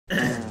Get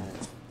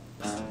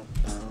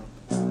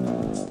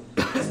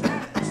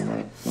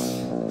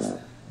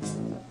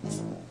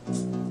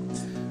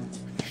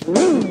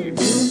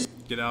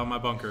out of my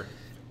bunker.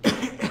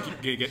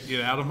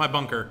 Get out of my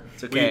bunker.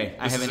 It's okay.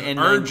 I have an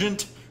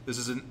urgent. This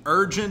is an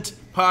urgent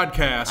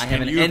podcast. I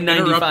have an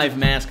N95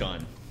 mask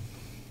on.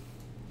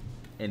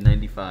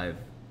 N95.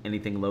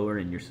 Anything lower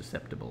and you're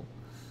susceptible.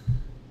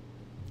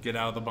 Get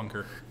out of the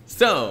bunker.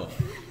 So,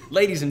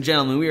 ladies and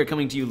gentlemen, we are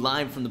coming to you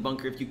live from the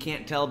bunker. If you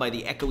can't tell by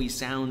the echoey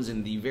sounds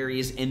and the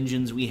various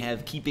engines we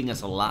have keeping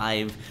us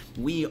alive,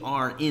 we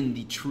are in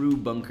the true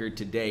bunker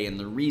today, and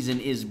the reason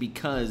is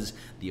because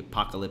the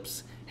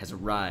apocalypse has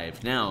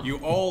arrived. Now, you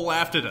all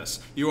laughed at us.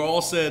 You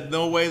all said,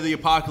 no way the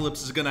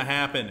apocalypse is going to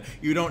happen.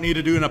 You don't need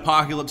to do an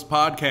apocalypse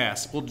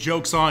podcast. Well,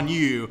 joke's on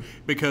you,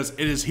 because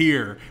it is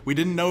here. We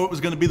didn't know it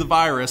was going to be the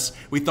virus.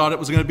 We thought it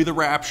was going to be the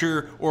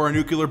rapture, or a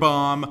nuclear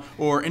bomb,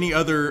 or any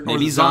other,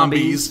 maybe or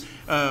zombies.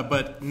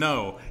 But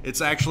no,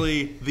 it's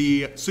actually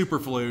the super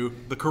flu,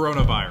 the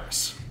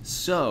coronavirus.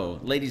 So,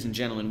 ladies and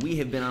gentlemen, we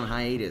have been on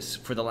hiatus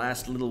for the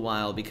last little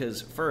while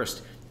because,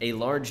 first, a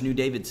large new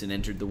Davidson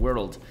entered the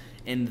world,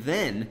 and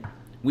then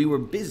we were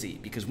busy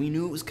because we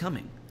knew it was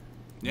coming.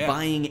 Yeah.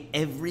 Buying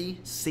every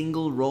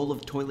single roll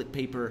of toilet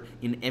paper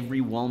in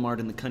every Walmart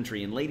in the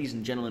country. And ladies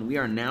and gentlemen, we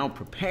are now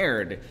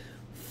prepared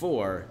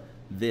for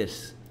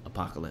this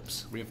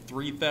apocalypse. We have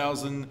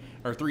 3,000,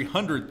 or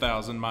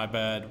 300,000, my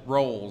bad,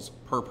 rolls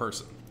per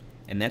person.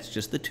 And that's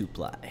just the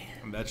 2-ply.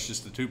 And that's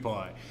just the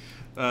 2-ply.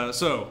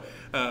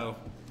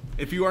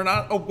 If you are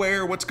not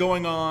aware what's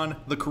going on,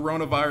 the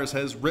coronavirus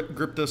has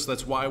gripped us.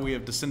 That's why we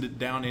have descended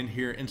down in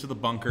here into the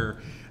bunker.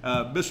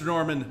 Mr.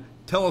 Norman,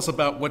 tell us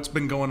about what's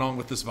been going on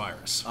with this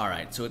virus. All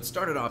right, so it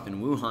started off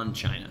in Wuhan,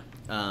 China.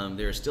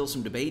 There is still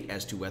some debate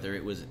as to whether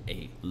it was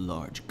a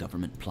large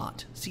government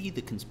plot. See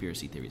the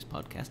Conspiracy Theories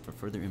podcast for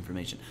further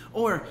information.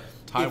 Or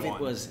Taiwan. If it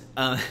was,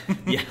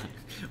 yeah,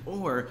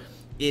 or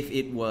if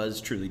it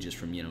was truly just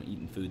from,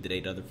 eating food that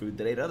ate other food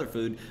that ate other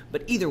food.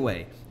 But either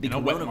way, the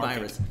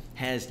coronavirus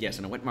has, yes,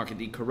 in a wet market,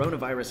 the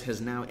coronavirus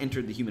has now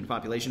entered the human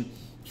population.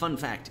 Fun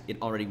fact, it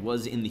already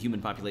was in the human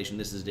population.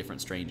 This is a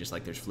different strain, just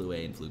like there's flu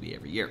A and flu B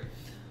every year.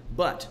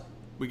 But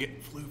we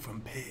get flu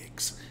from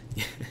pigs.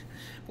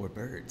 Or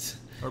birds.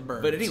 Or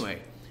birds. But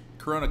anyway.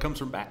 Corona comes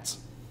from bats.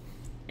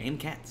 And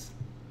cats.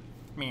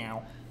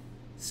 Meow.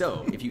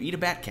 So, if you eat a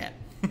bat cat.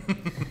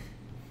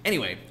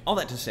 Anyway, all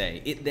that to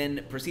say, it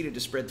then proceeded to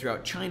spread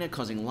throughout China,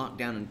 causing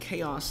lockdown and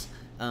chaos,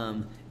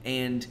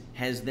 and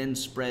has then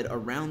spread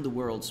around the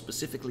world,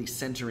 specifically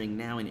centering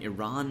now in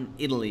Iran,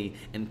 Italy,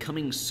 and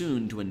coming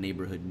soon to a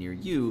neighborhood near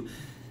you,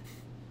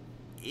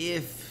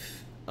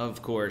 if,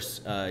 of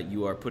course,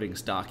 you are putting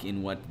stock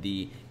in what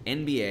the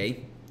NBA,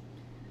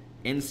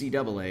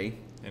 NCAA,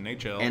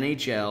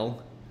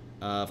 NHL,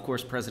 of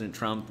course, President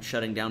Trump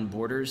shutting down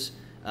borders.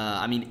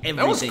 Everything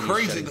that was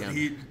crazy is that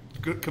he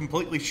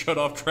completely shut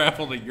off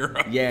travel to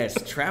Europe.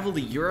 Yes, travel to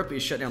Europe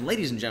is shut down.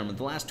 Ladies and gentlemen,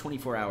 the last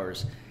 24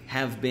 hours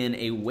have been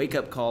a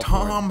wake-up call.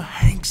 Tom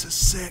Hanks is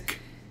sick.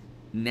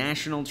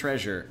 National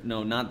treasure.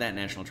 No, not that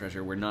national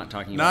treasure. We're not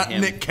talking about him.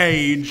 Not Nick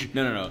Cage.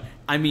 No.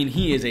 I mean,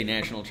 he is a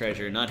national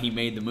treasure, not he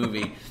made the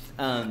movie.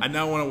 I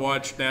now want to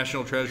watch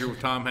National Treasure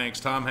with Tom Hanks.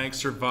 Tom Hanks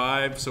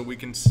survived so we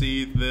can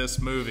see this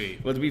movie.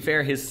 Well, to be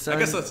fair, his son... I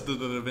guess that's the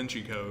Da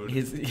Vinci Code.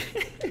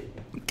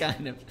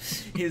 Kind of.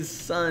 His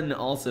son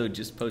also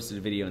just posted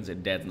a video and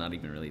said, Dad's not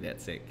even really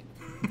that sick.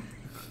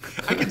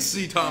 I can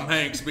see Tom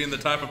Hanks being the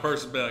type of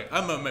person to be like,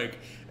 I'm going to make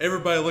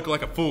everybody look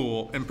like a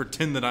fool and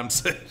pretend that I'm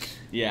sick.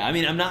 Yeah,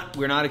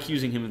 we're not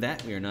accusing him of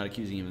that. We are not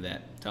accusing him of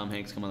that. Tom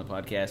Hanks, come on the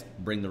podcast,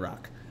 bring the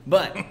rock.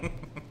 But,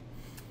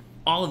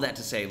 all of that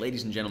to say,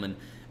 ladies and gentlemen,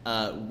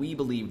 we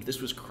believed this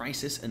was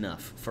crisis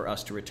enough for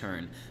us to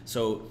return.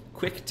 So,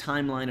 quick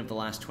timeline of the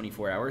last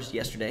 24 hours.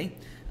 Yesterday,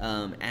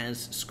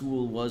 as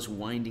school was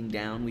winding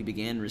down, we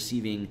began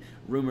receiving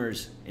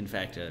rumors, in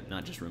fact,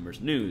 not just rumors,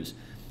 news,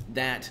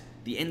 that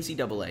the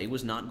NCAA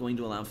was not going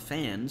to allow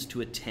fans to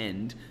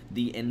attend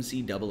the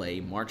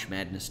NCAA March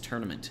Madness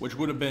tournament. Which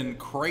would have been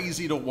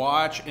crazy to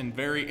watch and a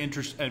very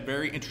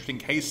interesting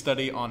case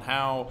study on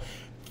how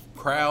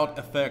crowd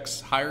affects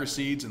higher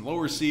seeds and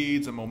lower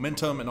seeds and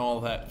momentum and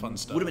all that fun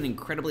stuff. Would have been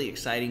incredibly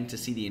exciting to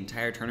see the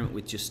entire tournament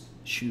with just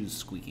shoes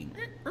squeaking.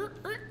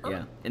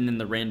 Yeah, and then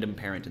the random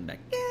parent in the back,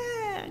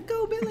 yeah,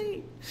 go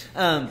Billy.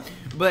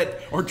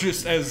 Or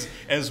just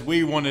as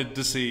we wanted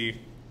to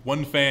see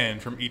one fan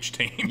from each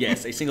team.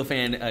 Yes, a single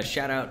fan.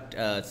 Shout out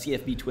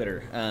CFB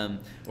Twitter,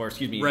 or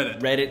excuse me,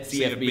 Reddit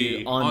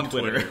CFB on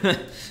Twitter.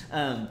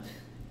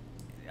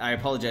 I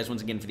apologize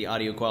once again for the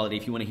audio quality.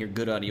 If you want to hear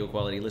good audio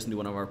quality, listen to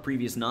one of our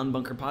previous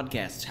non-bunker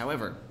podcasts.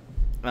 However,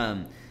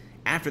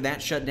 after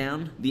that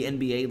shutdown, the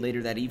NBA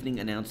later that evening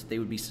announced that they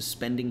would be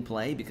suspending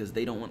play because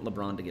they don't want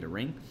LeBron to get a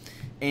ring.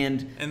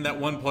 And that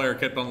one player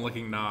kept on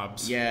licking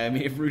knobs. Yeah,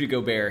 if Rudy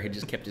Gobert had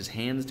just kept his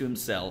hands to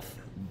himself,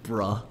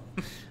 bruh.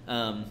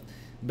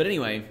 But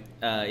anyway,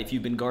 if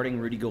you've been guarding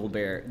Rudy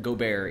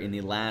Gobert in the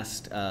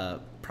last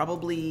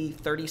probably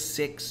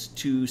 36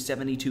 to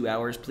 72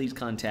 hours, please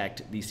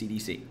contact the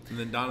CDC. And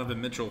then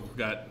Donovan Mitchell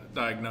got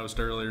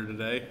diagnosed earlier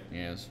today.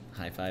 Yeah, I was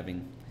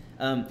high-fiving.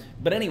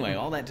 But anyway,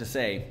 all that to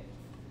say,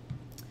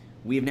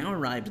 we have now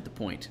arrived at the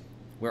point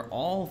where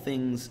all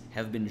things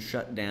have been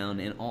shut down,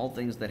 and all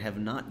things that have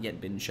not yet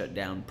been shut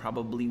down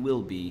probably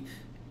will be.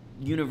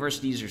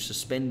 Universities are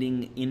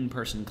suspending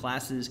in-person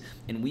classes,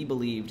 and we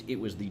believed it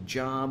was the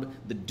job,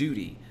 the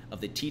duty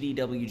of the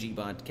TDWG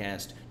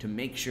podcast to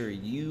make sure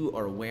you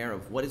are aware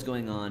of what is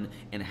going on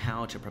and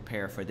how to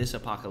prepare for this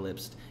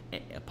apocalypse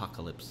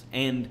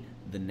and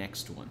the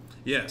next one.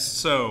 Yes,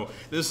 so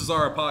this is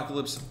our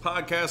Apocalypse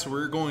podcast.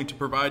 We're going to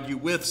provide you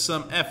with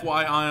some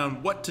FYI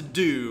on what to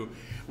do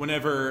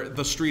whenever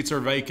the streets are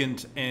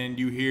vacant and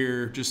you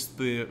hear just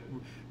the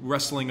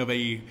rustling of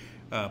a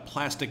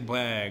plastic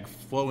bag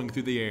flowing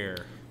through the air.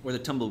 Or the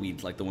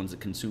tumbleweeds, like the ones that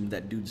consumed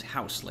that dude's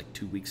house like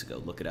 2 weeks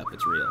ago. Look it up,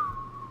 it's real.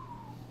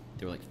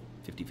 They were like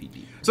 50 feet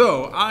deep.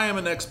 So, I am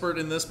an expert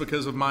in this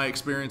because of my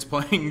experience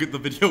playing the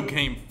video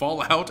game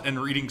Fallout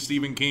and reading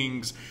Stephen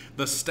King's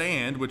The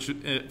Stand, which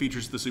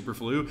features the super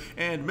flu.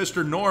 And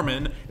Mr.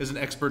 Norman is an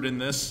expert in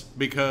this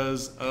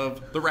because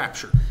of The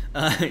Rapture.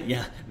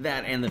 Yeah,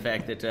 that and the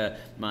fact that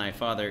my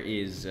father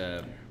is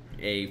a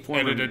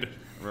former... Edited.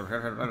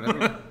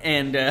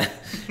 And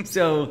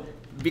so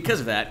because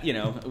of that, you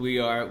know, we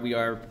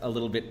are a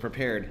little bit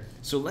prepared.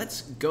 So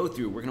let's go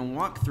through. We're going to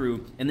walk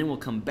through, and then we'll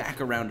come back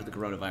around to the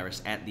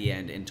coronavirus at the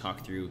end and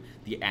talk through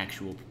the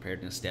actual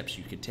preparedness steps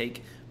you could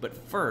take. But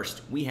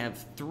first, we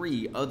have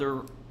 3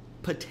 other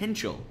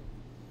potential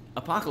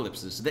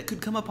apocalypses that could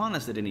come upon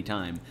us at any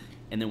time.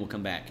 And then we'll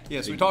come back.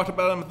 Yes, we talked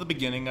about them at the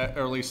beginning, or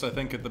at least I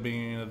think at the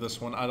beginning of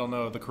this one. I don't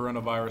know. The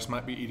coronavirus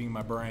might be eating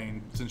my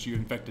brain since you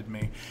infected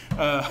me.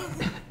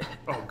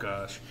 Oh,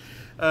 gosh.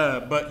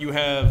 But you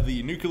have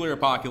the nuclear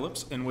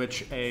apocalypse, in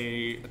which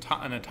an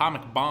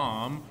atomic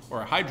bomb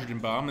or a hydrogen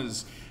bomb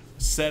is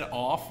set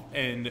off,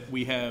 and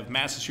we have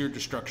mass assured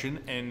destruction,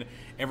 and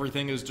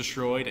everything is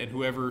destroyed, and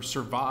whoever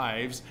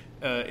survives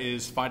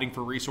is fighting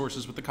for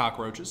resources with the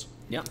cockroaches.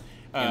 Yep.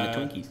 And the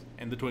Twinkies.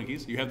 And the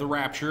Twinkies. You have the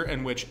Rapture,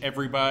 in which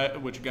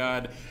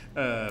God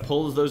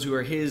pulls those who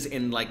are his,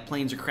 and like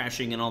planes are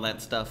crashing and all that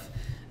stuff.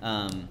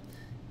 And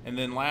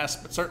then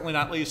last, but certainly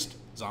not least,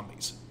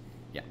 zombies.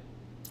 Yeah.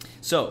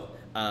 So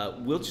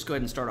we'll just go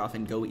ahead and start off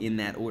and go in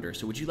that order.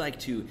 So would you like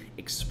to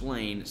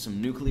explain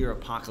some nuclear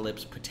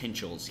apocalypse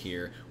potentials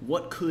here?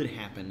 What could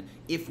happen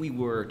if we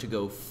were to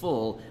go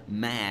full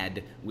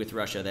mad with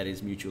Russia? That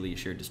is mutually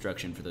assured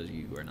destruction, for those of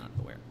you who are not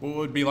aware. Well, it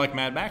would be like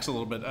Mad Max a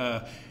little bit.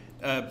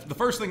 The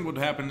first thing would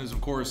happen is,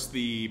 of course,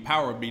 the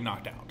power would be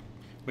knocked out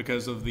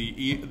because of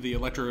the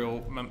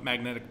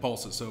electromagnetic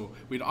pulses. So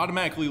we'd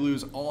automatically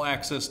lose all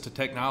access to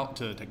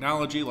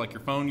technology, like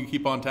your phone. You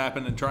keep on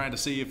tapping and trying to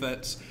see if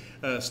that's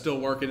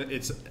still working.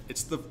 It's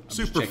the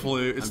super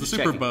flu. It's the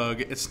super bug.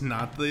 It's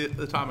not the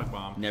atomic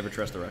bomb. Never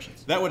trust the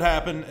Russians. That would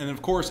happen, and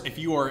of course, if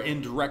you are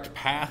in direct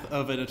path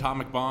of an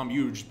atomic bomb,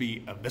 you would just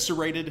be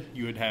eviscerated.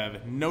 You would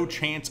have no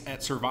chance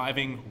at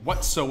surviving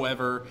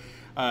whatsoever.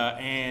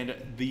 And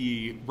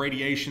the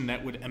radiation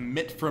that would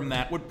emit from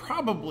that would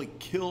probably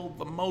kill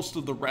the most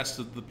of the rest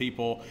of the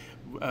people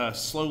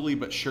slowly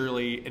but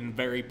surely in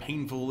very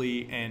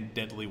painfully and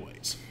deadly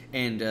ways.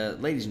 And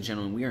ladies and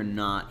gentlemen, we are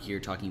not here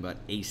talking about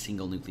a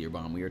single nuclear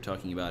bomb. We are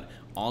talking about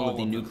all of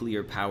the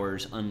nuclear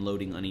powers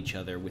unloading on each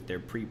other with their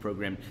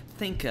pre-programmed...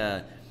 Think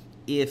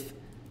if,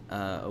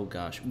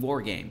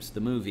 War Games, the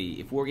movie.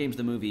 If War Games,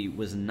 the movie,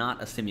 was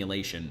not a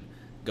simulation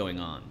going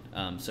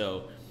on.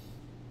 So...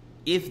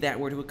 if that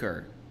were to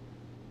occur,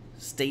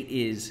 state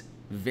is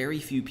very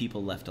few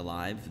people left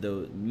alive,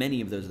 though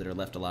many of those that are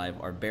left alive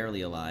are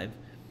barely alive.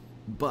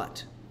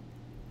 But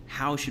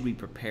how should we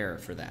prepare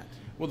for that?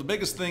 Well, the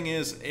biggest thing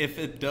is, if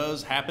it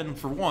does happen,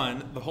 for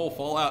one, the whole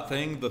Fallout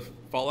thing, the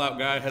Fallout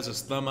guy has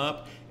his thumb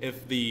up.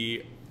 If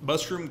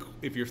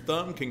your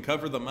thumb can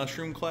cover the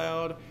mushroom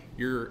cloud,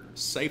 you're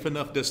safe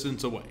enough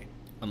distance away.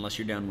 Unless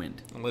you're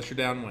downwind.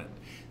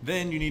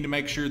 Then you need to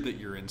make sure that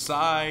you're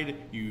inside,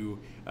 you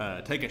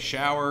take a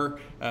shower,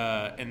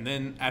 and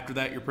then after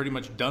that you're pretty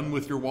much done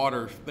with your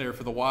water there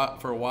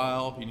for a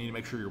while. You need to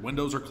make sure your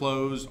windows are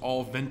closed,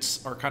 all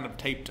vents are kind of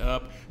taped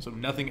up, so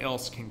nothing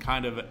else can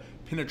kind of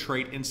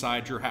penetrate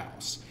inside your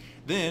house.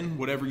 Then,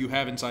 whatever you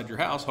have inside your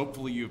house,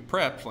 hopefully you've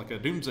prepped, like a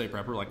doomsday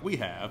prepper like we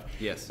have.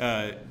 Yes.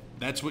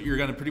 That's what you're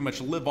going to pretty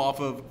much live off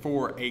of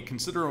for a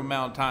considerable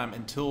amount of time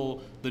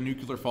until the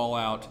nuclear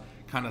fallout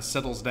kind of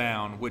settles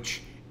down,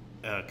 which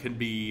can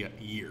be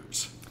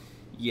years.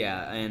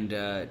 Yeah, and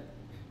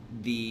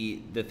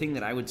the thing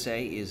that I would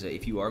say is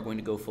if you are going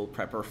to go full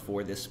prepper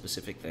for this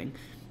specific thing,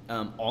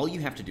 all you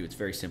have to do, it's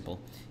very simple,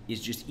 is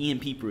just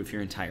EMP-proof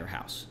your entire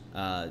house.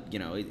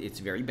 It's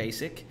very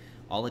basic.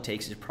 All it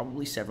takes is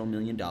probably several $1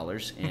 million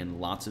and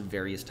lots of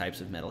various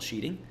types of metal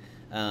sheeting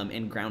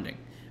and grounding.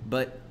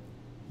 But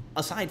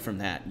aside from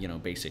that,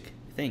 basic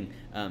thing,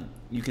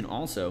 you can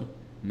also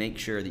make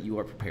sure that you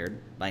are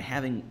prepared by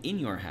having in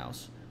your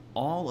house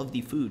all of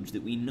the foods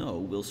that we know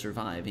will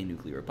survive a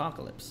nuclear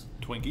apocalypse.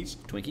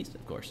 Twinkies,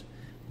 of course.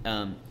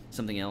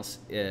 Something else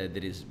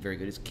that is very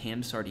good is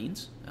canned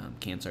sardines.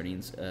 Canned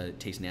sardines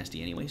taste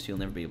nasty anyway, so you'll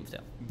never be able to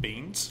tell.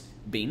 Beans.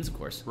 Beans, of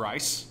course.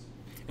 Rice.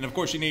 And of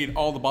course, you need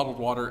all the bottled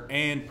water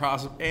and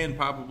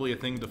probably a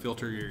thing to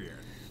filter your urine.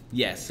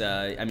 Yes,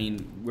 I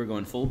mean, we're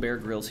going full Bear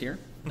Grylls here.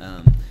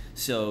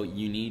 So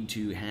you need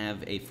to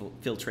have a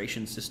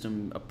filtration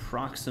system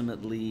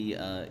approximately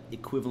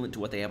equivalent to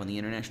what they have on the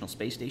International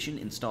Space Station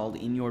installed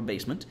in your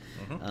basement.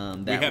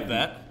 Mm-hmm. We have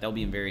that. That'll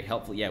be very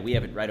helpful. Yeah, we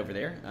have it right over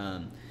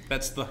there.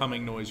 That's the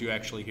humming noise you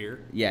actually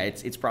hear. Yeah,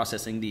 it's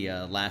processing the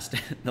last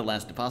the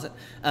last deposit.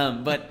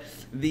 But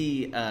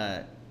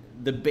the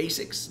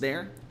basics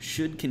there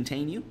should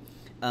contain you.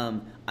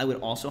 I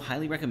would also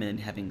highly recommend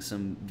having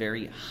some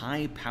very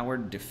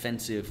high-powered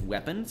defensive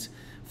weapons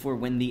for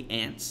when the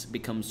ants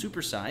become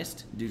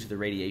supersized due to the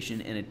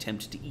radiation and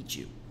attempt to eat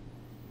you.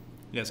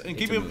 Yes, and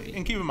keep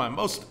in mind,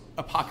 most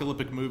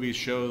apocalyptic movies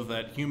show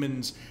that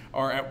humans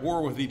are at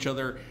war with each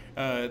other.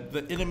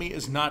 The enemy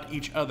is not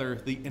each other.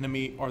 The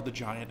enemy are the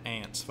giant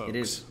ants, folks. It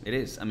is. It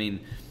is. I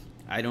mean,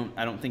 I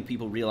don't think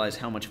people realize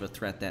how much of a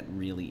threat that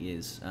really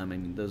is. I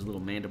mean, those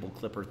little mandible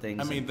clipper things.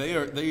 I mean,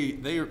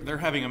 they're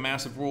having a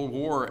massive world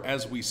war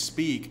as we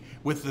speak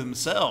with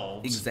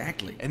themselves.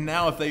 Exactly. And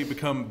now, if they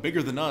become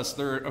bigger than us,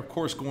 they're of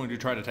course going to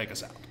try to take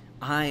us out.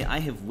 I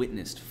have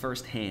witnessed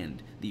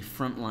firsthand the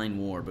frontline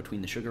war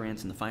between the sugar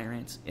ants and the fire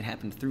ants. It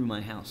happened through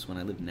my house when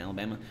I lived in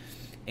Alabama,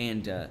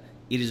 and it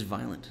is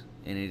violent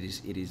and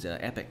it is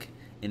epic.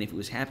 And if it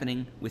was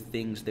happening with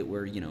things that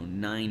were,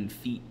 9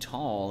 feet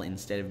tall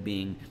instead of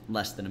being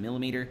less than a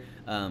millimeter,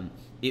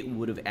 it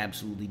would have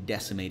absolutely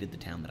decimated the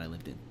town that I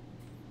lived in.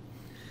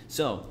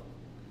 So,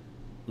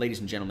 ladies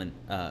and gentlemen,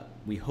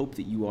 we hope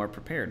that you are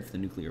prepared for the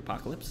nuclear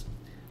apocalypse.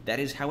 That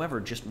is,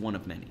 however, just one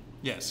of many.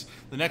 Yes.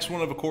 The next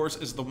one, of course,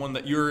 is the one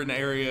that you're an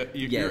area,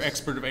 you're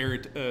expert of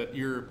area,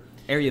 your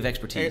area of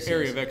expertise.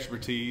 Area of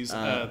expertise.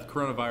 The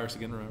coronavirus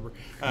again. Remember,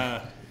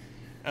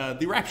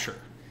 the rapture.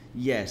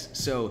 Yes.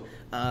 So,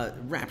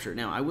 rapture.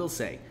 Now, I will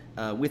say,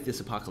 with this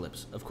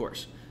apocalypse, of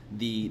course,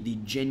 the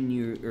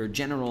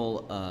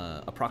general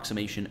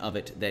approximation of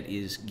it that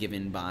is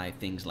given by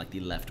things like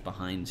the Left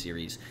Behind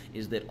series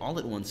is that all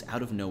at once,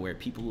 out of nowhere,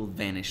 people will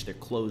vanish. Their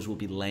clothes will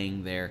be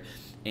laying there,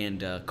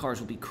 and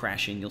cars will be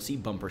crashing. You'll see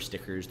bumper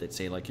stickers that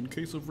say, like, in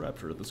case of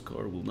rapture, this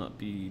car will not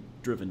be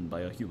driven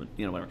by a human.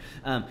 Whatever.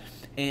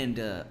 And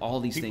all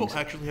these things. People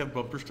actually have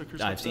bumper stickers.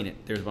 I've seen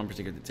it. There's a bumper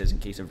sticker that says, in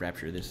case of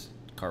rapture, this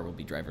car will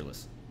be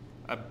driverless.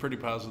 I'm pretty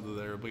positive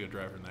there will be a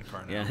driver in that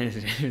car now.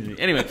 Yeah.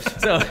 Anyway,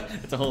 so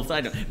it's a whole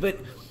side note. But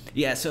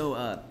yeah,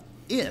 so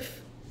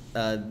if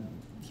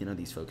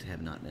these folks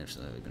have not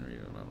necessarily been reading.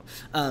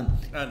 I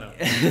know.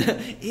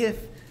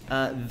 If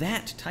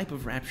that type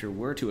of rapture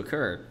were to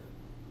occur,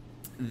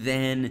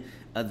 then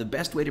the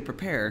best way to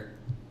prepare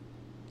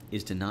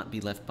is to not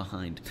be left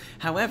behind.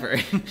 However,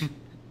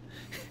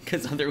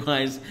 because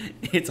otherwise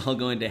it's all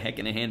going to heck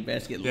in a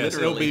handbasket. Yes,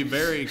 literally. It'll be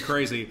very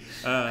crazy.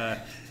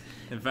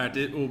 In fact,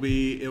 it'll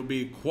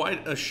be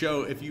quite a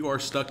show if you are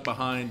stuck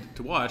behind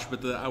to watch.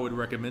 But I would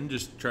recommend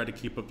just try to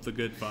keep up the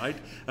good fight.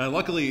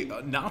 Luckily,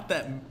 not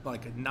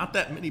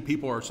that many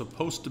people are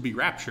supposed to be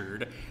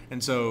raptured,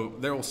 and so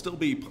there will still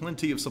be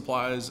plenty of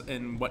supplies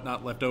and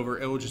whatnot left over.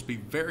 It will just be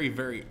very,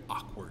 very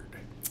awkward.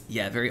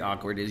 Yeah, very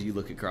awkward as you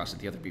look across at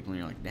the other people and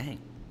you're like, dang.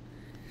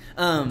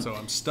 So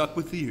I'm stuck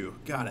with you.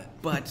 Got it.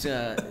 But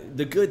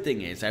the good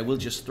thing is, I will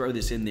just throw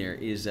this in there,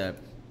 is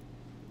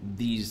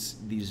these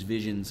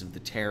visions of the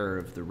terror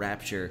of the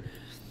rapture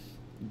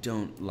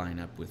don't line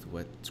up with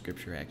what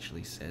Scripture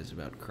actually says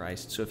about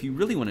Christ. So if you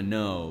really want to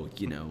know,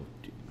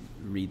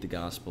 read the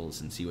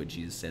Gospels and see what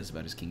Jesus says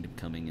about his kingdom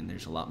coming, and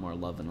there's a lot more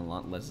love and a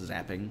lot less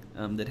zapping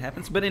that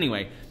happens. But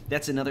anyway,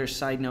 that's another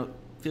side note.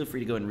 Feel free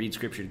to go and read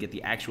Scripture to get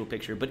the actual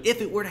picture. But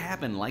if it were to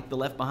happen, like the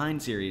Left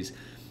Behind series,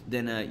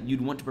 then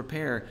you'd want to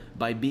prepare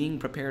by being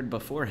prepared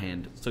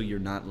beforehand so you're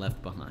not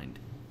left behind.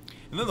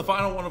 And then the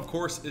final one, of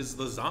course, is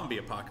the zombie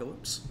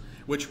apocalypse,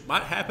 which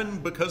might happen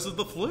because of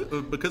the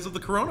flu, because of the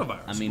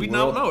coronavirus. I mean, we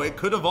don't know. It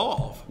could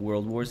evolve.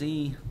 World War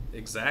Z.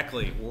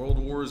 Exactly. World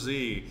War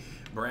Z.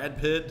 Brad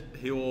Pitt,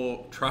 he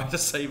will try to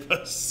save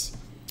us.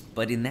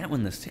 But in that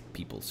one, the sick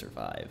people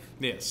survive.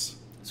 Yes.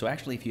 So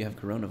actually, if you have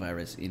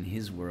coronavirus in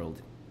his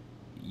world,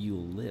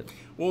 you'll live.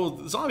 Well,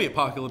 the zombie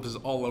apocalypse is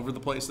all over the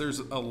place. There's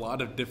a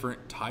lot of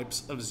different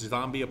types of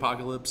zombie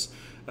apocalypse.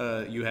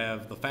 You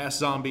have the fast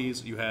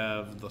zombies. You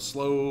have the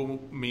slow,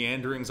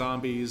 meandering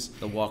zombies.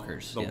 The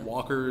walkers. The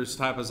walkers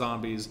type of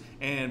zombies.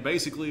 And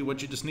basically,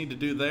 what you just need to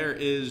do there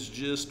is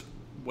just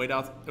wait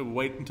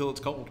until it's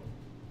cold.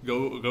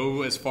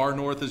 Go as far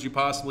north as you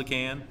possibly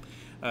can.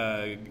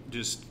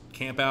 Just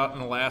camp out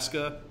in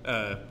Alaska.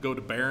 Go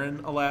to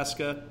Barron,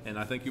 Alaska, and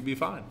I think you'll be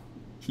fine.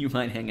 You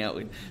might hang out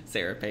with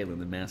Sarah Palin,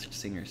 the Masked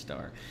Singer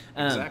star.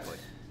 Exactly.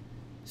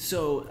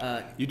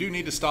 So you do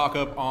need to stock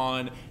up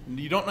on.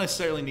 You don't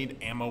necessarily need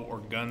ammo or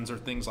guns or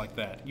things like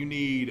that. You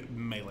need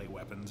melee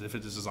weapons if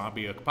it is a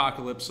zombie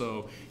apocalypse.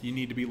 So you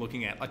need to be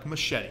looking at like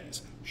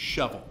machetes,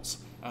 shovels,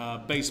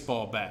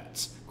 baseball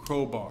bats,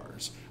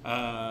 crowbars,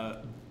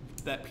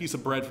 that piece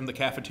of bread from the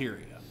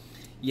cafeteria.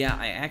 Yeah,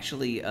 I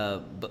actually...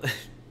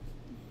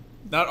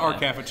 Not our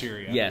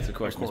cafeteria. Yes, of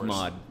course. Miss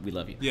Maud, we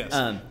love you. Yes.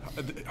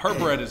 Her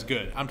bread is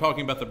good. I'm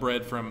talking about the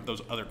bread from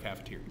those other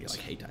cafeterias. Yeah, like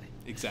Heitai.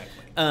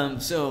 Exactly.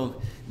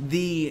 So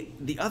the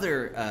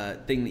other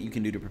thing that you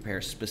can do to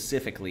prepare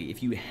specifically,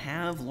 if you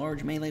have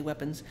large melee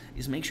weapons,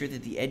 is make sure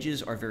that the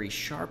edges are very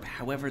sharp.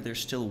 However, they're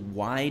still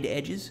wide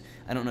edges.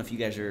 I don't know if you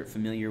guys are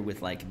familiar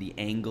with like the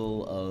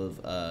angle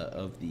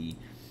of the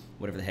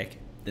whatever the heck,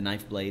 the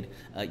knife blade.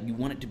 You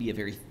want it to be a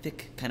very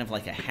thick, kind of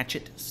like a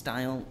hatchet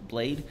style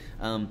blade,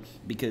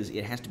 because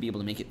it has to be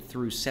able to make it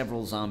through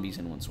several zombies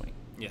in one swing.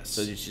 Yes.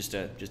 So it's just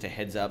a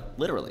heads up,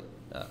 literally.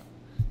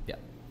 Yeah.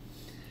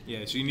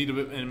 Yeah, so you need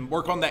to and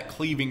work on that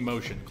cleaving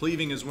motion.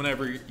 Cleaving is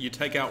whenever you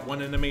take out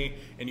one enemy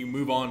and you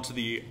move on to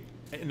the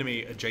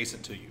enemy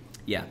adjacent to you.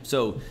 Yeah,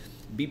 so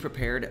be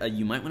prepared.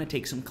 You might want to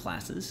take some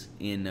classes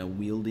in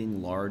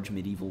wielding large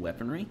medieval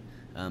weaponry.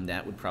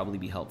 That would probably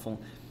be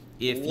helpful.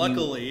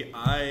 Luckily,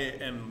 I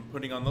am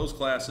putting on those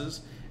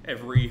classes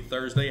every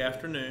Thursday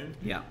afternoon.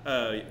 Yeah.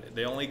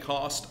 They only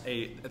cost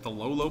at the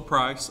low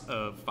price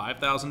of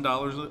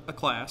 $5,000 a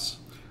class.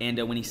 And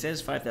when he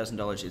says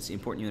 $5,000, it's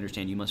important you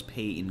understand you must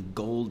pay in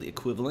gold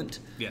equivalent.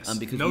 Yes.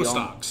 Because no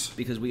stocks.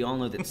 Because we all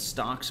know that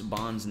stocks,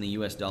 bonds, and the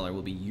U.S. dollar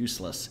will be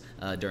useless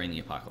during the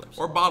apocalypse.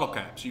 Or bottle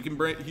caps. You can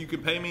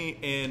pay me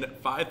in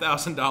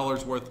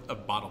 $5,000 worth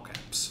of bottle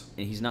caps.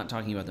 And he's not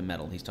talking about the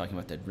metal. He's talking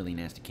about that really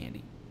nasty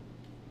candy.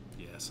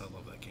 Yes, I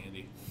love that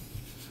candy.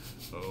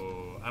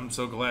 Oh, I'm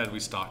so glad we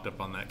stocked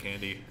up on that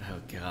candy. Oh,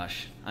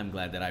 gosh. I'm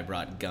glad that I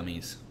brought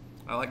gummies.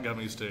 I like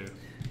gummies, too.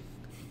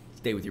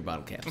 Stay with your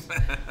bottle caps.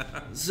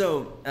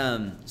 So,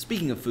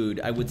 speaking of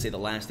food, I would say the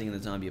last thing in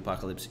the zombie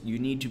apocalypse, you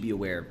need to be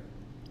aware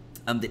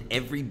that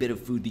every bit of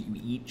food that you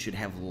eat should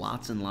have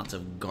lots and lots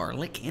of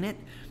garlic in it,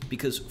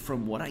 because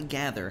from what I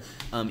gather,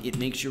 it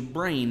makes your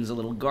brains a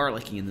little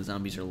garlicky and the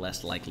zombies are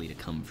less likely to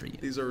come for you.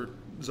 These are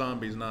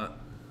zombies, not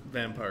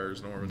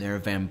vampires, Norman. They're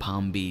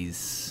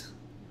vampombies.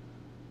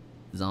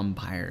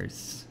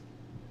 Zompires.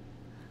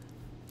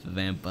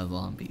 Vampa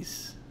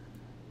zombies.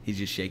 He's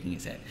just shaking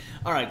his head.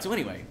 All right, so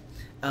anyway.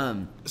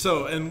 And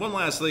one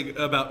last thing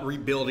about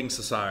rebuilding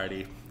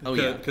society. Oh,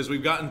 yeah. Because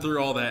we've gotten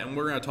through all that, and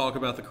we're going to talk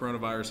about the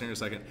coronavirus here in a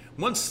second.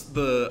 Once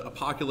the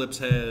apocalypse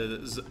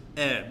has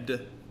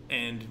ebbed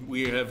and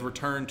we have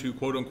returned to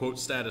quote-unquote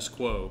status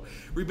quo,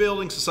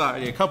 rebuilding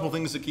society, a couple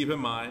things to keep in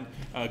mind.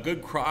 A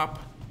good crop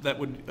that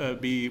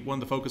would be one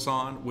to focus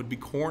on would be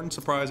corn,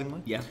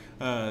 surprisingly. Yeah.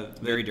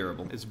 Very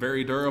durable. It's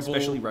very durable.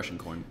 Especially Russian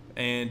corn.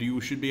 And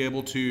you should be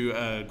able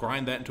to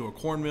grind that into a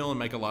corn mill and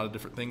make a lot of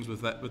different things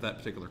with that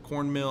particular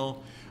corn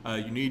mill.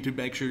 You need to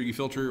make sure you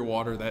filter your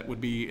water. That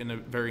would be a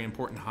very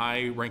important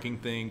high-ranking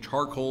thing.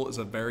 Charcoal is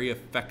a very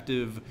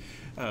effective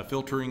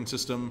filtering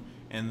system.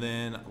 And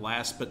then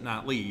last but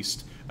not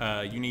least,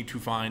 you need to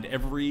find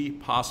every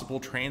possible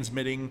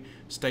transmitting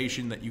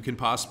station that you can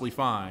possibly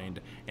find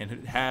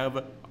and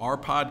have our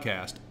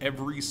podcast,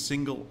 every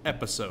single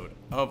episode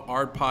of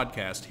our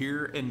podcast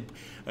here in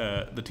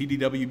the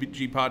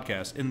TDWG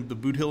podcast in the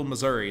Boot Hill,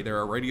 Missouri. There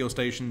are radio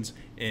stations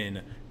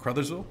in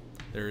Crothersville.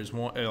 There is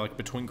one like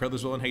between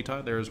Crothersville and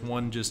Heitai. There is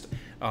one just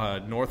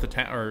north of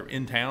town or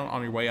in town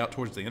on your way out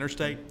towards the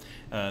interstate.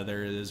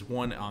 There is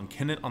one on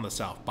Kennett on the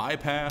South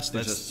Bypass.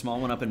 There's a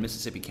small one up in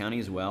Mississippi County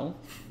as well.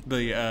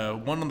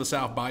 The one on the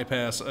South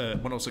Bypass,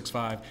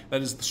 106.5,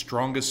 that is the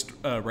strongest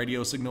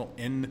radio signal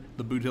in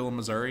the Boot Hill,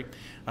 Missouri.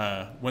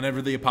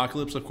 Whenever the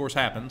apocalypse, of course,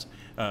 happens,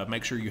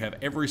 make sure you have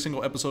every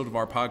single episode of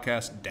our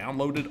podcast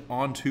downloaded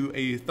onto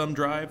a thumb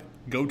drive.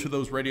 Go to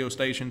those radio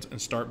stations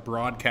and start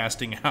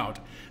broadcasting out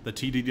the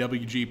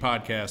TDWG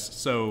podcast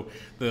so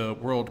the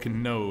world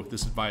can know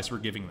this advice we're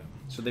giving them.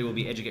 So they will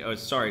be educated. Oh,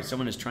 sorry,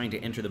 someone is trying to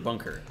enter the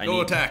bunker.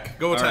 Go attack.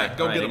 Go attack.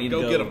 Go get them.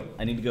 Go get them.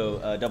 I need to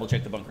go double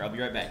check the bunker. I'll be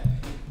right back.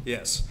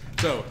 Yes.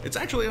 So it's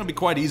actually going to be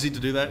quite easy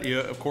to do that.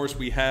 Of course,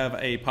 we have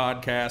a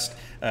podcast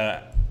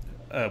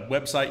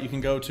website you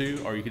can go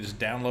to, or you can just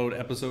download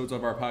episodes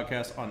of our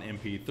podcast on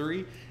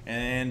MP3.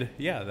 And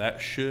yeah,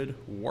 that should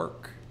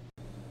work.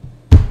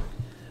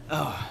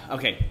 Oh,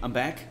 okay. I'm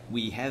back.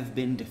 We have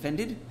been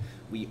defended.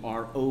 We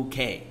are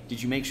okay.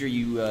 Did you make sure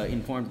you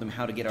informed them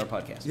how to get our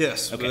podcast?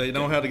 Yes, okay, they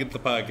know how to get the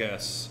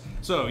podcasts.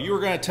 So you were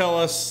going to tell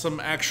us some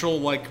actual,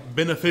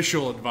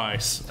 beneficial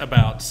advice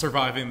about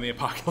surviving the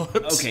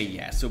apocalypse. Okay,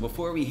 yeah. So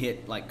before we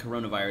hit,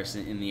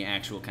 coronavirus in the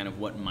actual kind of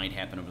what might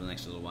happen over the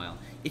next little while,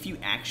 if you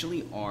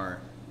actually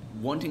are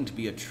wanting to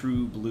be a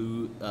true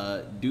blue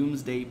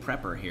doomsday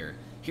prepper here,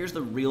 here's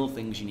the real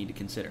things you need to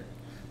consider.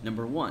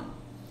 Number one,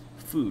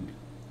 food.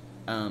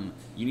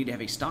 You need to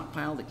have a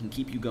stockpile that can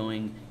keep you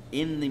going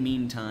in the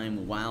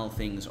meantime while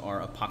things are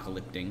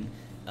apocalypting.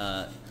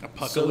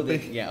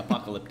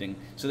 Apocalypting.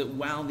 So that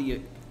while the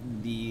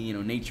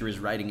nature is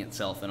righting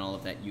itself and all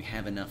of that, you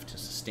have enough to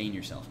sustain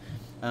yourself.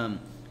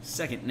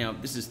 Second, now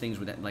this is things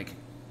with that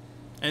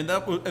And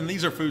and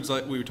these are foods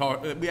like we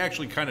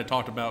actually kind of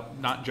talked about,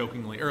 not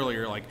jokingly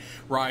earlier, like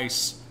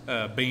rice,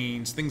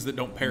 beans, things that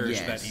don't perish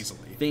that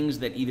easily. Things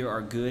that either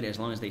are good as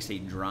long as they stay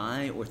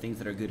dry, or things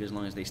that are good as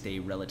long as they stay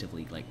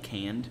relatively like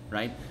canned,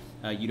 right?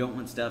 You don't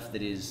want stuff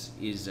that is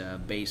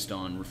based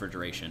on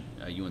refrigeration.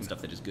 You want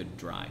stuff that is good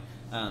dry.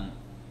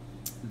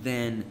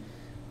 Then,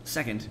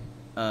 second,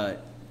 a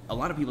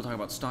lot of people talk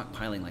about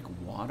stockpiling like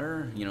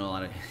water. You know,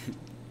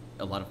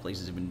 a lot of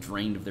places have been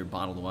drained of their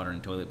bottled water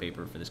and toilet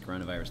paper for this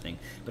coronavirus thing.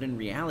 But in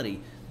reality,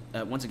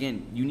 once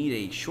again, you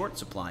need a short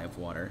supply of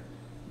water.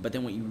 But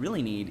then what you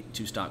really need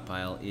to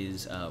stockpile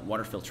is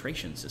water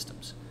filtration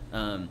systems.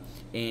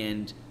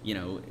 And, you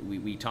know,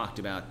 we talked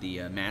about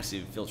the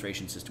massive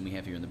filtration system we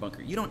have here in the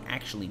bunker. You don't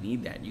actually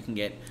need that. You can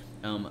get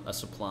a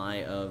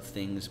supply of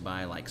things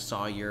by like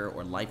Sawyer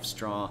or Life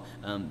Straw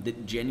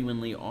that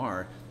genuinely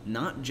are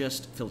not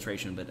just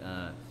filtration, but,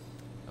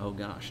 oh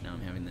gosh, now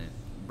I'm having the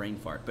brain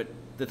fart. But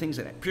the things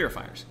that,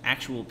 purifiers,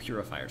 actual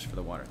purifiers for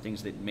the water,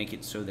 things that make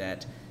it so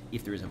that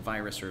if there is a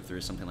virus or if there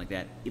is something like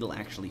that, it'll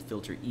actually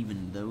filter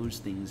even those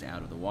things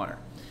out of the water.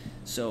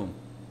 So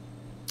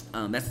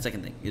that's the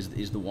second thing,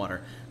 is the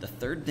water. The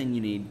third thing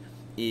you need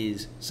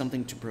is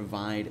something to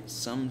provide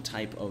some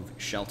type of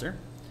shelter.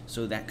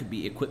 So that could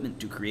be equipment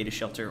to create a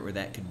shelter, or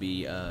that could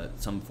be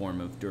some form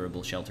of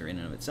durable shelter in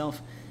and of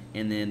itself.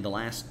 And then the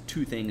last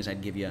two things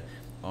I'd give you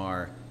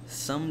are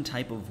some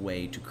type of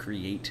way to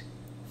create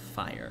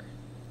fire.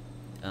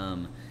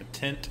 A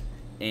tent.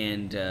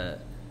 And a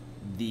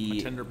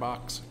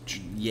tinderbox.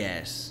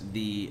 Yes.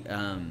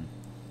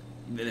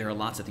 There are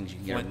lots of things you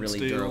can get Flint really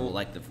and steel. durable,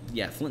 like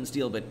flint and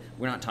steel, but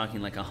we're not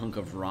talking like a hunk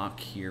of rock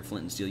here,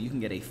 flint and steel. You can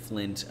get a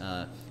flint,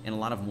 and a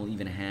lot of them will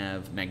even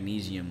have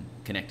magnesium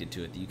connected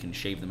to it, that you can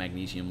shave the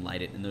magnesium,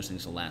 light it, and those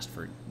things will last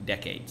for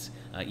decades,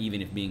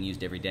 even if being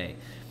used every day.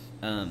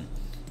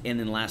 And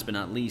then last but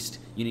not least,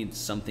 you need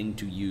something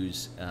to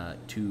use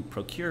to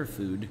procure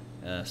food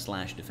 /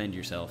 defend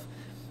yourself.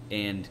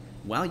 And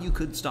while you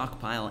could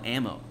stockpile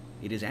ammo,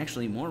 it is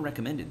actually more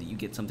recommended that you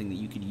get something that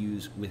you could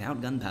use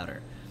without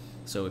gunpowder.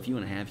 So if you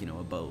want to have, a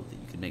bow that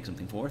you could make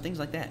something for, things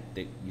like that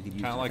you could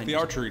use. Kind of like the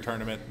archery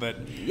tournament that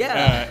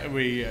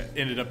we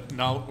ended up,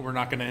 we're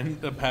not going to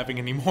end up having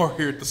anymore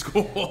here at the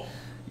school.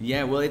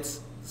 Yeah, well, it's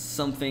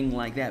something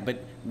like that.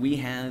 But we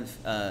have,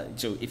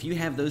 so if you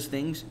have those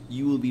things,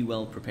 you will be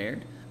well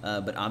prepared.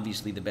 But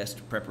obviously the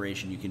best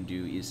preparation you can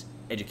do is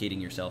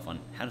educating yourself on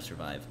how to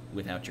survive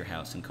without your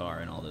house and car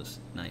and all those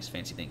nice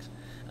fancy things.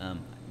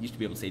 Used to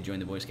be able to say join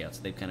the Boy Scouts.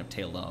 They've kind of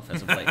tailed off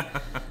as of late.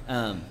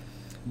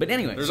 But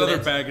anyway. There's other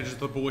baggage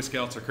the Boy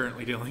Scouts are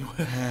currently dealing with.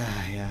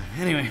 Yeah.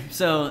 Anyway,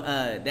 so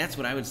that's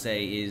what I would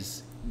say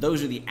is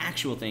those are the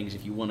actual things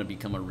if you want to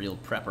become a real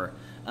prepper.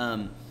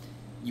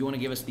 You want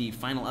to give us the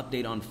final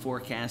update on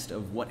forecast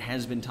of what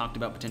has been talked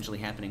about potentially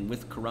happening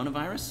with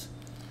coronavirus?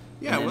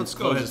 Yeah, let's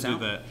go ahead and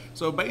do that.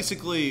 So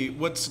basically,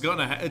 what's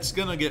it's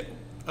gonna get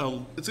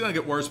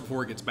worse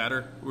before it gets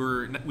better.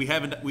 We're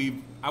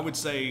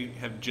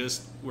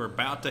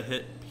about to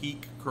hit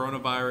peak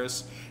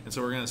coronavirus, and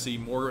so we're gonna see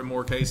more and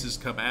more cases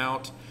come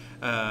out.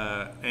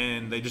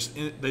 And they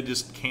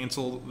just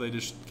canceled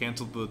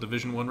the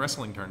Division I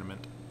wrestling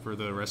tournament for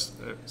the rest.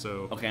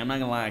 Okay, I'm not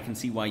gonna lie, I can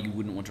see why you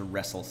wouldn't want to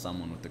wrestle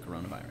someone with the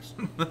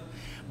coronavirus.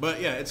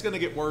 But yeah, it's going to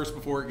get worse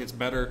before it gets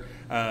better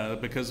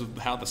because of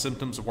how the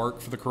symptoms work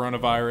for the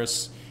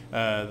coronavirus.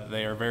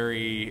 They are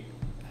very,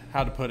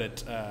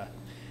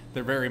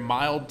 they're very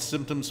mild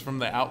symptoms from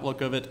the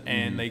outlook of it,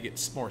 and they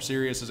get more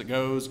serious as it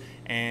goes.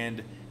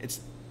 And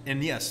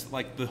yes,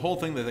 like the whole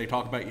thing that they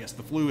talk about, yes,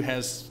 the flu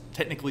has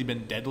technically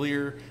been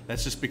deadlier.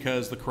 That's just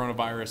because the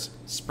coronavirus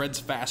spreads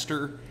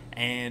faster,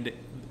 and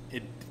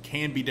it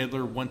can be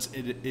deadlier once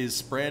it is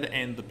spread,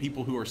 and the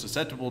people who are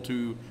susceptible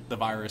to the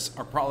virus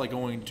are probably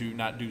going to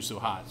not do so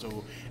hot.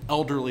 So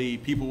elderly,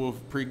 people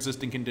with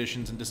pre-existing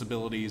conditions and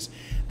disabilities,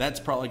 that's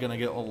probably going to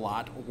get a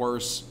lot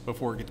worse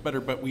before it gets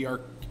better, but we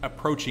are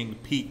approaching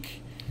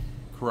peak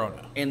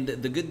corona. And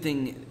the good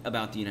thing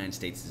about the United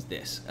States is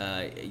this.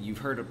 You've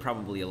heard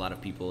probably a lot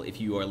of people,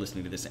 if you are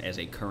listening to this as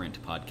a current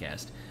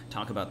podcast,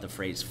 talk about the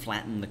phrase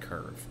flatten the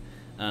curve.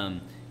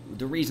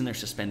 The reason they're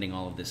suspending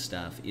all of this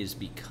stuff is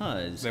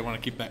because they want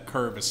to keep that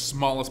curve as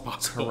small as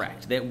possible.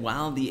 Correct. That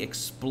while the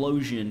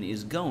explosion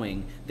is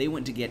going, they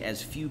want to get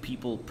as few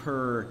people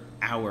per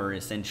hour,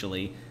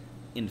 essentially,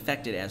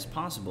 infected as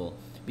possible,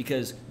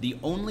 because the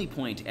only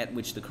point at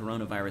which the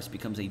coronavirus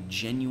becomes a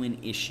genuine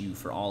issue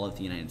for all of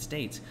the United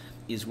States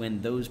is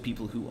when those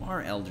people who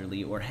are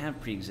elderly or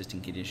have pre-existing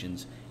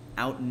conditions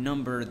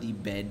outnumber the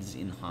beds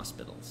in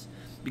hospitals.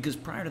 Because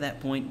prior to that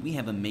point, we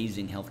have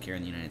amazing healthcare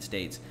in the United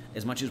States.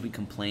 As much as we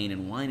complain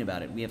and whine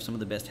about it, we have some of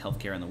the best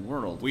healthcare in the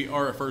world. We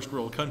are a first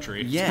world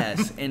country.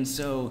 Yes, and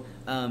so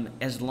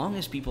as long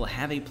as people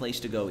have a place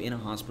to go in a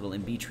hospital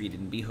and be treated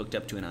and be hooked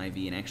up to an IV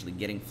and actually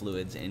getting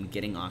fluids and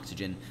getting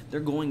oxygen,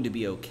 they're going to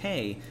be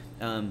okay.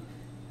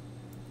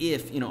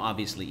 If,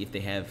 obviously, if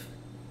they have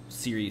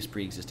serious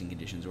pre-existing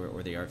conditions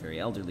or they are very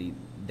elderly,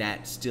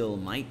 that still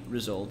might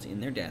result in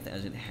their death,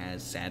 as it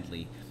has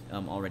sadly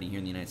already here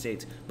in the United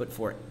States. But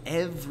for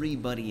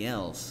everybody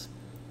else,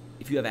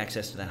 if you have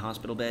access to that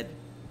hospital bed,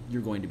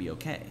 you're going to be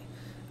okay.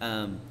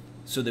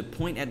 So the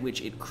point at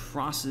which it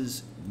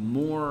crosses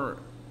more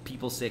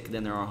people sick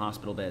than there are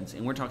hospital beds,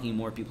 and we're talking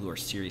more people who are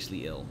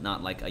seriously ill,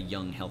 not like a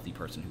young, healthy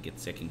person who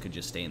gets sick and could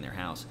just stay in their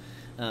house.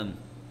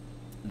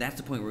 That's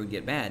the point where we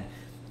get bad,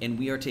 and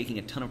we are taking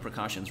a ton of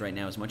precautions right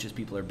now. As much as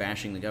people are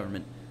bashing the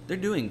government, they're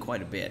doing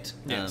quite a bit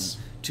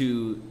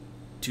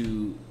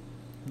to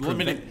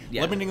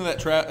limiting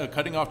that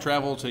cutting off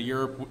travel to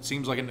Europe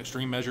seems like an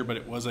extreme measure, but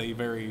it was a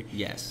very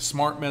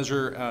smart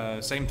measure.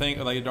 Same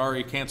thing, they had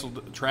already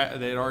canceled.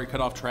 They had already cut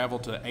off travel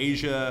to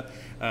Asia.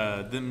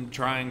 Them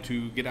trying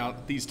to get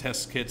out these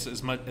test kits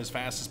as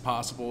fast as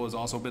possible has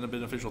also been a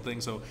beneficial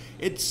thing. So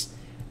it's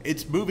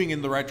moving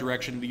in the right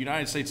direction. The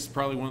United States is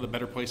probably one of the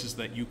better places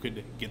that you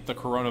could get the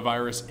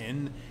coronavirus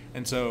in.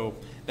 And so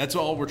that's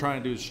all we're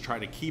trying to do is try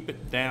to keep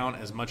it down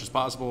as much as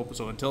possible.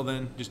 So until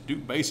then, just do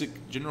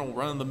basic, general,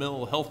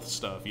 run-of-the-mill health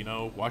stuff.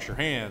 Wash your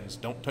hands,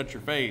 don't touch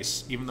your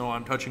face, even though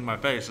I'm touching my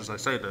face as I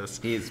say this.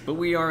 But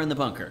we are in the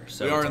bunker.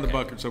 So we are in the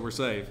bunker, so we're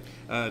safe.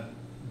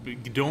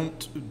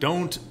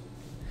 Don't.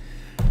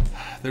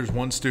 There's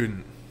one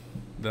student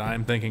that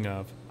I'm thinking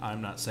of.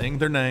 I'm not saying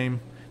their name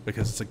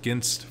because it's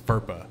against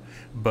FERPA,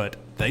 but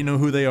they know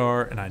who they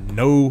are, and I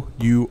know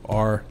you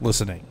are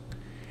listening.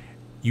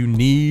 You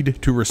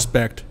need to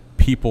respect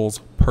people's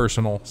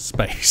personal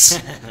space.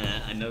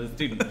 I know the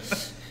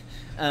student.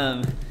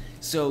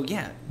 So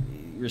yeah,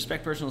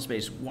 respect personal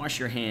space. Wash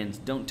your hands.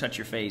 Don't touch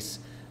your face.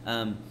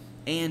 Don't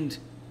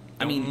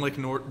lick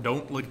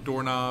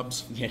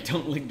doorknobs. Yeah,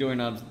 don't lick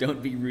doorknobs.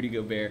 Don't be Rudy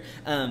Gobert.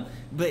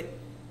 But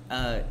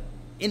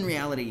in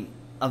reality,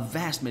 a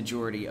vast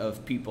majority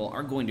of people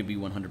are going to be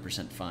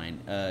 100% fine.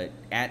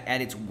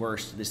 At its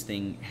worst, this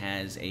thing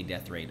has a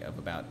death rate of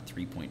about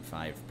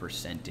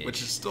 3.5%.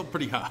 Which is still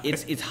pretty high.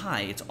 It's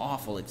high. It's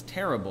awful. It's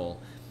terrible.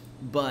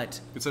 But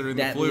considering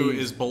the flu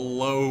is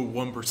below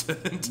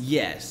 1%.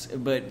 Yes,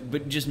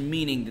 but just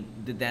meaning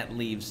that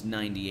leaves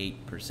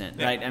 98%,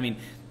 yeah. Right? I mean,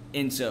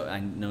 and so I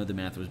know the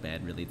math was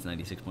bad. Really, it's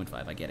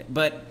 96.5. I get it.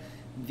 But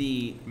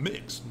the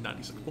mix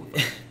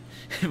 96.5.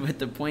 But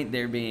the point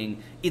there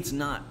being, it's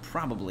not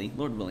probably,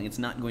 Lord willing, it's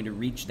not going to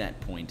reach that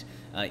point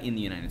in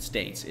the United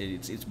States.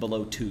 It's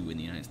below 2 in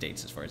the United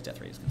States as far as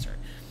death rate is concerned.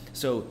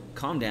 So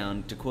calm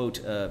down. To quote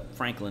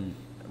Franklin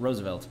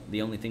Roosevelt,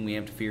 the only thing we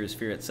have to fear is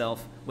fear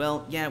itself.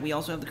 Well, yeah, we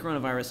also have the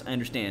coronavirus, I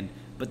understand,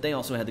 but they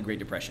also had the Great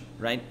Depression,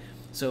 right?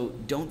 So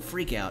don't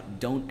freak out.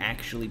 Don't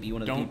actually be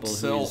one of the people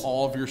who Don't sell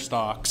all of your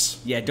stocks.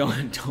 Yeah,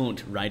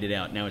 don't write it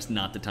out. Now it's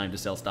not the time to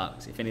sell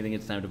stocks. If anything,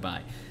 it's time to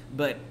buy.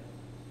 But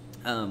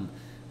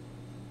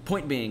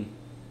point being,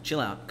 chill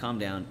out, calm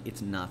down.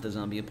 It's not the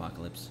zombie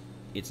apocalypse.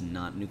 It's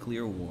not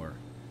nuclear war.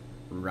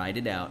 Ride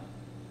it out.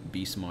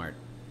 Be smart.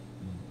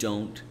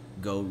 Don't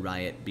go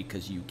riot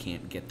because you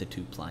can't get the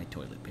 2-ply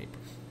toilet paper.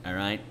 All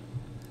right?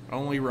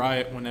 Only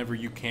riot whenever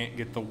you can't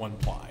get the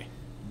 1-ply.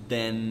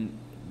 Then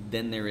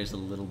there is a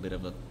little bit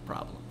of a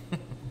problem.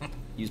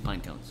 Use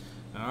pine cones.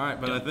 All right,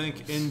 but I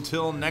think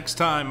until next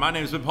time, my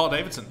name has been Paul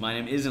Davidson. My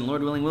name is, and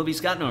Lord willing, will be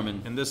Scott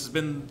Norman. And this has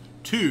been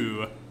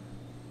 2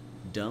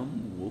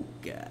 Dumb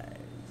Woke Guys.